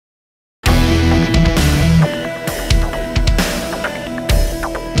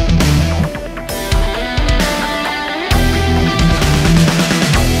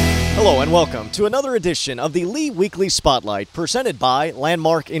and welcome to another edition of the Lee Weekly Spotlight presented by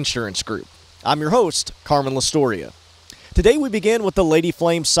Landmark Insurance Group. I'm your host, Carmen Lastoria. Today we begin with the Lady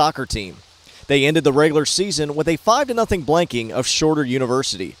Flames soccer team. They ended the regular season with a 5-0 blanking of Shorter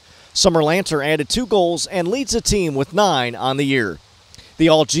University. Summer Lancer added 2 goals and leads the team with 9 on the year. The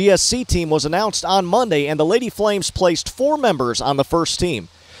All-GSC team was announced on Monday, and the Lady Flames placed 4 members on the first team.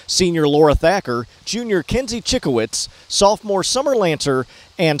 Senior Laura Thacker, junior Kenzie Chickowitz, sophomore Summer Lancer,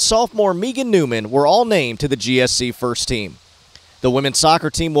 and sophomore Megan Newman were all named to the GSC first team. The women's soccer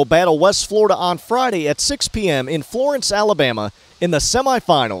team will battle West Florida on Friday at 6 p.m. in Florence, Alabama in the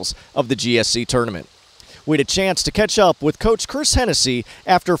semifinals of the GSC tournament. We had a chance to catch up with Coach Chris Hennessy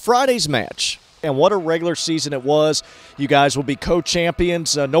after Friday's match. And what a regular season it was. You guys will be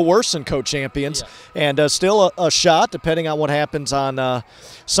co-champions, no worse than co-champions, and still a shot, depending on what happens on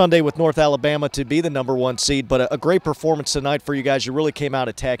Sunday with North Alabama, to be the #1 seed. But a great performance tonight for you guys. You really came out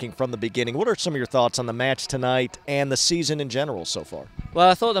attacking from the beginning. What are some of your thoughts on the match tonight and the season in general so far? Well,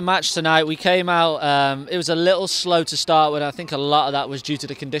 I thought the match tonight, we came out, it was a little slow to start with. I think a lot of that was due to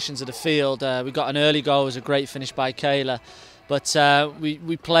the conditions of the field. We got an early goal. It was a great finish by Kayla. But we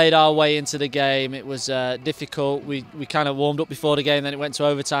played our way into the game. It was difficult. We kind of warmed up before the game, then it went to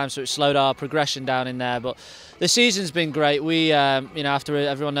overtime, so it slowed our progression down in there. But the season's been great. We, after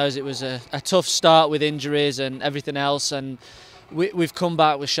everyone knows it was a tough start with injuries and everything else, and we've come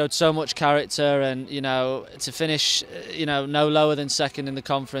back. We showed so much character, and to finish, no lower than second in the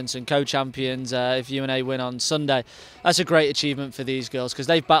conference and co-champions. If UNA win on Sunday, that's a great achievement for these girls because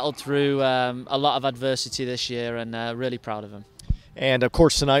they've battled through a lot of adversity this year, and really proud of them. And, of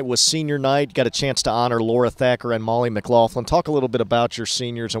course, tonight was senior night. Got a chance to honor Laura Thacker and Molly McLaughlin. Talk a little bit about your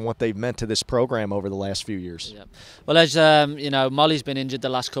seniors and what they've meant to this program over the last few years. Yeah. Well, as Molly's been injured the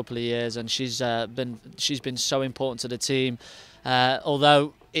last couple of years, and she's been so important to the team.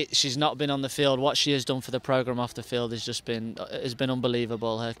 Although she's not been on the field, what she has done for the program off the field has been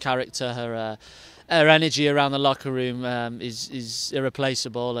unbelievable. Her character, her energy around the locker room is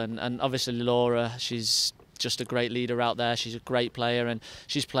irreplaceable, and obviously Laura, she's just a great leader out there. She's a great player, and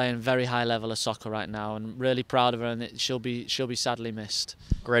she's playing very high level of soccer right now, and really proud of her, and she'll be sadly missed.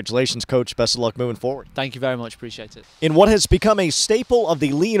 Congratulations, Coach. Best of luck moving forward. Thank you very much. Appreciate it. In what has become a staple of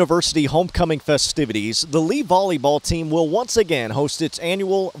the Lee University homecoming festivities, the Lee volleyball team will once again host its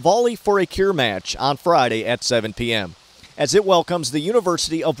annual Volley for a Cure match on Friday at 7 p.m. as it welcomes the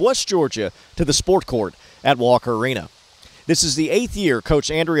University of West Georgia to the Sport Court at Walker Arena. This is the 8th year Coach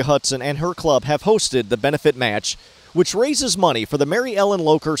Andrea Hudson and her club have hosted the benefit match, which raises money for the Mary Ellen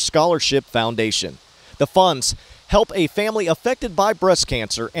Locher Scholarship Foundation. The funds help a family affected by breast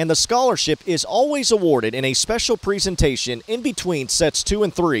cancer, and the scholarship is always awarded in a special presentation in between sets 2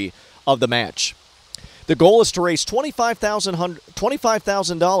 and 3 of the match. The goal is to raise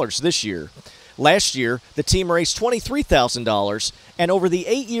 $25,000 this year. Last year, the team raised $23,000, and over the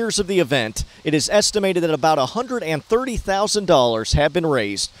 8 years of the event, it is estimated that about $130,000 have been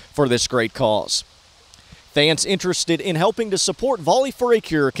raised for this great cause. Fans interested in helping to support Volley for a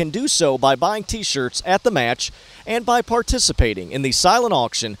Cure can do so by buying T-shirts at the match and by participating in the silent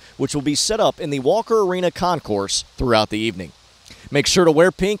auction, which will be set up in the Walker Arena concourse throughout the evening. Make sure to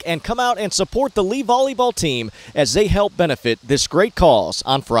wear pink and come out and support the Lee volleyball team as they help benefit this great cause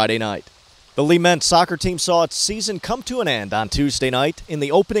on Friday night. The Lee men's soccer team saw its season come to an end on Tuesday night in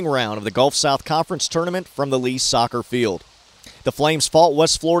the opening round of the Gulf South Conference tournament from the Lee soccer field. The Flames fought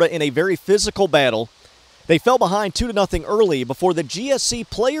West Florida in a very physical battle. They fell behind 2-0 early before the GSC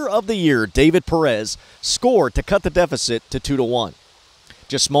Player of the Year, David Perez, scored to cut the deficit to 2-1.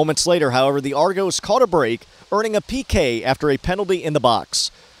 Just moments later, however, the Argos caught a break, earning a PK after a penalty in the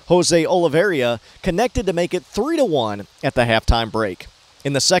box. Jose Oliveira connected to make it 3-1 at the halftime break.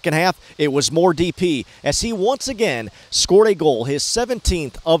 In the second half, it was more DP as he once again scored a goal, his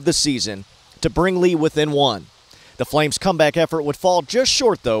 17th of the season, to bring Lee within 1. The Flames' comeback effort would fall just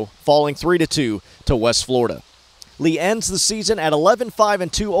short, though, falling 3-2 to West Florida. Lee ends the season at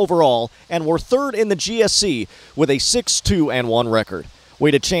 11-5-2 overall and were third in the GSC with a 6-2-1 record. We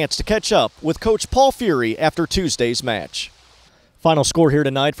had a chance to catch up with Coach Paul Fury after Tuesday's match. Final score here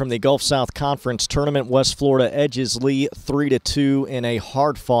tonight from the Gulf South Conference Tournament. West Florida edges Lee 3-2 in a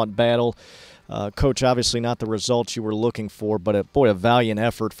hard-fought battle. Coach, obviously not the results you were looking for, but a valiant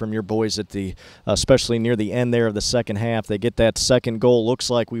effort from your boys at especially near the end there of the second half. They get that second goal. Looks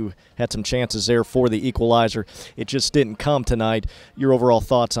like we had some chances there for the equalizer. It just didn't come tonight. Your overall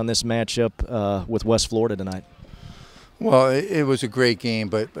thoughts on this matchup with West Florida tonight? Well, it was a great game,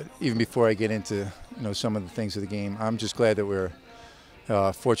 but even before I get into some of the things of the game, I'm just glad that we're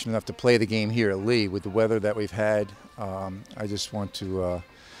fortunate enough to play the game here at Lee with the weather that we've had. I just want to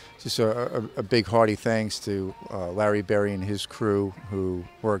just a big hearty thanks to Larry Berry and his crew, who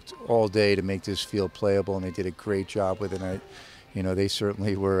worked all day to make this field playable, and they did a great job with it. They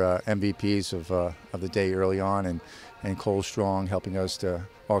certainly were MVPs of the day early on, and Cole Strong helping us to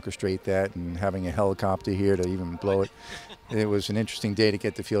orchestrate that, and having a helicopter here to even blow it. It was an interesting day to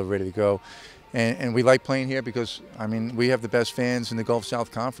get the field ready to go. And we like playing here because, I mean, we have the best fans in the Gulf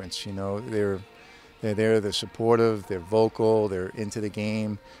South Conference. They're there, they're supportive, they're vocal, they're into the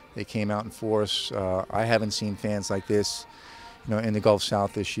game. They came out in force. I haven't seen fans like this, in the Gulf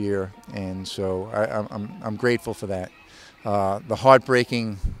South this year, and so I'm grateful for that. The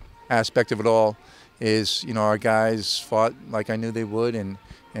heartbreaking aspect of it all is, our guys fought like I knew they would,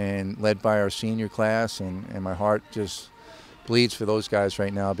 and led by our senior class, and my heart just bleeds for those guys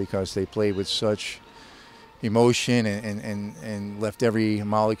right now because they played with such emotion and left every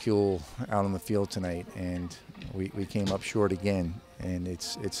molecule out on the field tonight, and we came up short again, and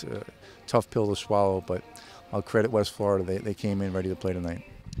it's a tough pill to swallow, but I'll credit West Florida. They came in ready to play tonight.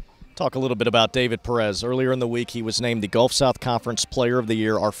 Talk a little bit about David Perez. Earlier in the week, he was named the Gulf South Conference Player of the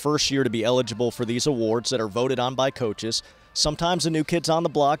Year, our first year to be eligible for these awards that are voted on by coaches. Sometimes the new kids on the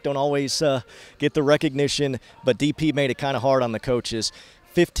block don't always get the recognition, but DP made it kind of hard on the coaches.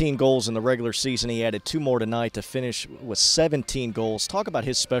 15 goals in the regular season. He added 2 more tonight to finish with 17 goals. Talk about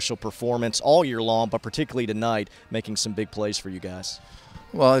his special performance all year long, but particularly tonight, making some big plays for you guys.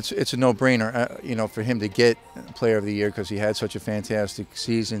 Well, it's a no-brainer, for him to get Player of the Year because he had such a fantastic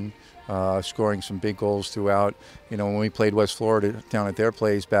season, scoring some big goals throughout. When we played West Florida down at their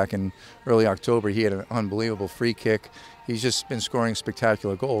place back in early October, he had an unbelievable free kick. He's just been scoring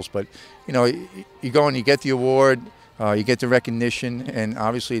spectacular goals. But, you go and you get the award, you get the recognition, and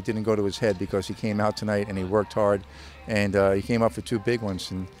obviously it didn't go to his head because he came out tonight and he worked hard, and he came up for 2 big ones.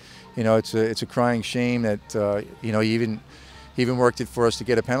 And, it's a crying shame that, he even worked it for us to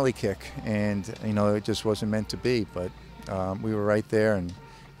get a penalty kick, and it just wasn't meant to be. But we were right there, and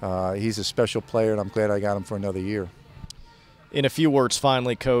he's a special player, and I'm glad I got him for another year. In a few words,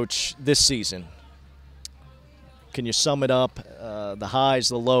 finally, Coach, this season, can you sum it up, the highs,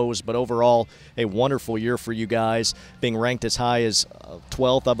 the lows, but overall a wonderful year for you guys, being ranked as high as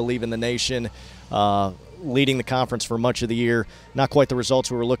 12th, I believe, in the nation, leading the conference for much of the year. Not quite the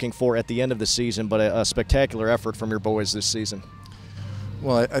results we were looking for at the end of the season, but a spectacular effort from your boys this season.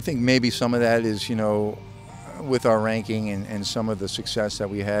 Well, I think maybe some of that is, with our ranking and some of the success that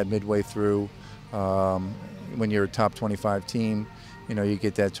we had midway through. When you're a top 25 team, you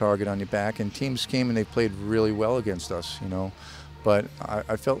get that target on your back, and teams came and they played really well against us, But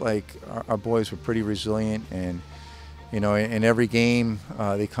I felt like our boys were pretty resilient, and in every game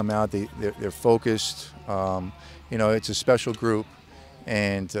they come out, they're focused. It's a special group,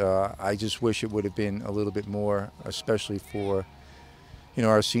 and I just wish it would have been a little bit more, especially for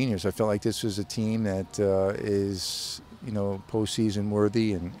our seniors. I felt like this was a team that is postseason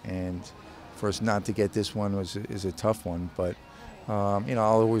worthy, and for us not to get this one is a tough one. But I'll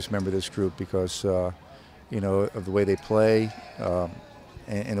always remember this group because of the way they play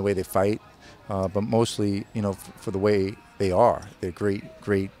and the way they fight. But mostly, for the way they are. They're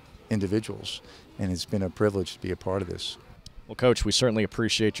great individuals, and it's been a privilege to be a part of this. Well, Coach, we certainly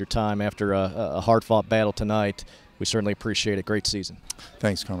appreciate your time after a hard-fought battle tonight. We certainly appreciate it. Great season.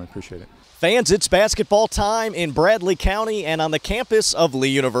 Thanks, Carmen. Appreciate it. Fans, it's basketball time in Bradley County and on the campus of Lee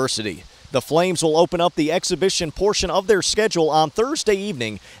University. The Flames will open up the exhibition portion of their schedule on Thursday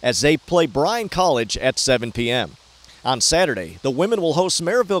evening as they play Bryan College at 7 p.m. On Saturday, the women will host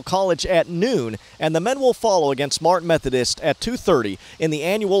Maryville College at noon, and the men will follow against Martin Methodist at 2:30 in the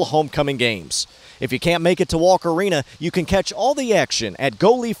annual homecoming games. If you can't make it to Walker Arena, you can catch all the action at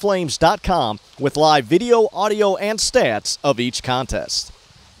GoLeeFlames.com with live video, audio, and stats of each contest.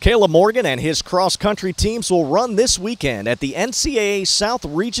 Caleb Morgan and his cross-country teams will run this weekend at the NCAA South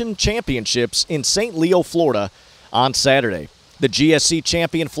Region Championships in St. Leo, Florida on Saturday. The GSC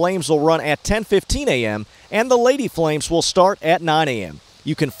champion Flames will run at 10:15 a.m. and the Lady Flames will start at 9 a.m.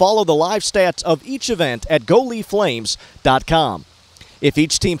 You can follow the live stats of each event at GoLeeFlames.com. If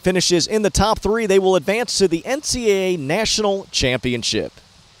each team finishes in the top 3, they will advance to the NCAA National Championship.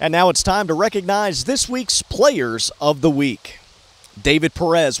 And now it's time to recognize this week's Players of the Week. David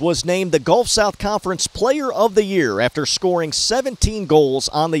Perez was named the Gulf South Conference Player of the Year after scoring 17 goals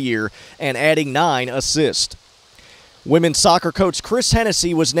on the year and adding 9 assists. Women's soccer coach Chris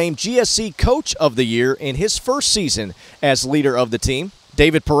Hennessy was named GSC Coach of the Year in his first season as leader of the team.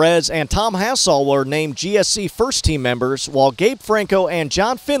 David Perez and Tom Hassall were named GSC first team members, while Gabe Franco and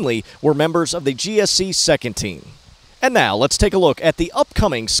John Finley were members of the GSC second team. And now let's take a look at the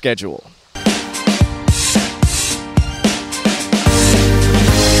upcoming schedule.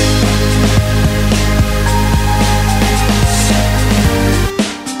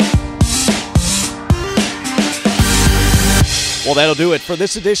 Well, that'll do it for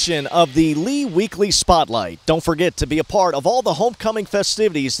this edition of the Lee Weekly Spotlight. Don't forget to be a part of all the homecoming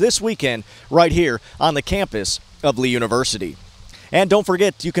festivities this weekend right here on the campus of Lee University. And don't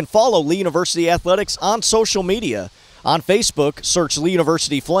forget, you can follow Lee University Athletics on social media. On Facebook, search Lee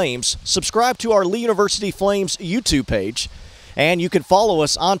University Flames. Subscribe to our Lee University Flames YouTube page. And you can follow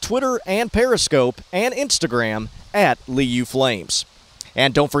us on Twitter and Periscope and Instagram at Lee U Flames.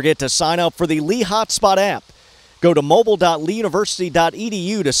 And don't forget to sign up for the Lee Hotspot app. Go to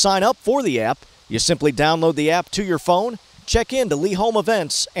mobile.leeuniversity.edu to sign up for the app. You simply download the app to your phone, check in to Lee home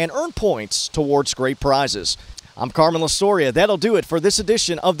events, and earn points towards great prizes. I'm Carmen Lasoria. That'll do it for this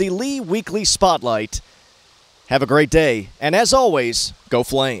edition of the Lee Weekly Spotlight. Have a great day, and as always, go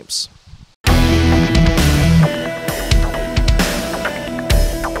Flames.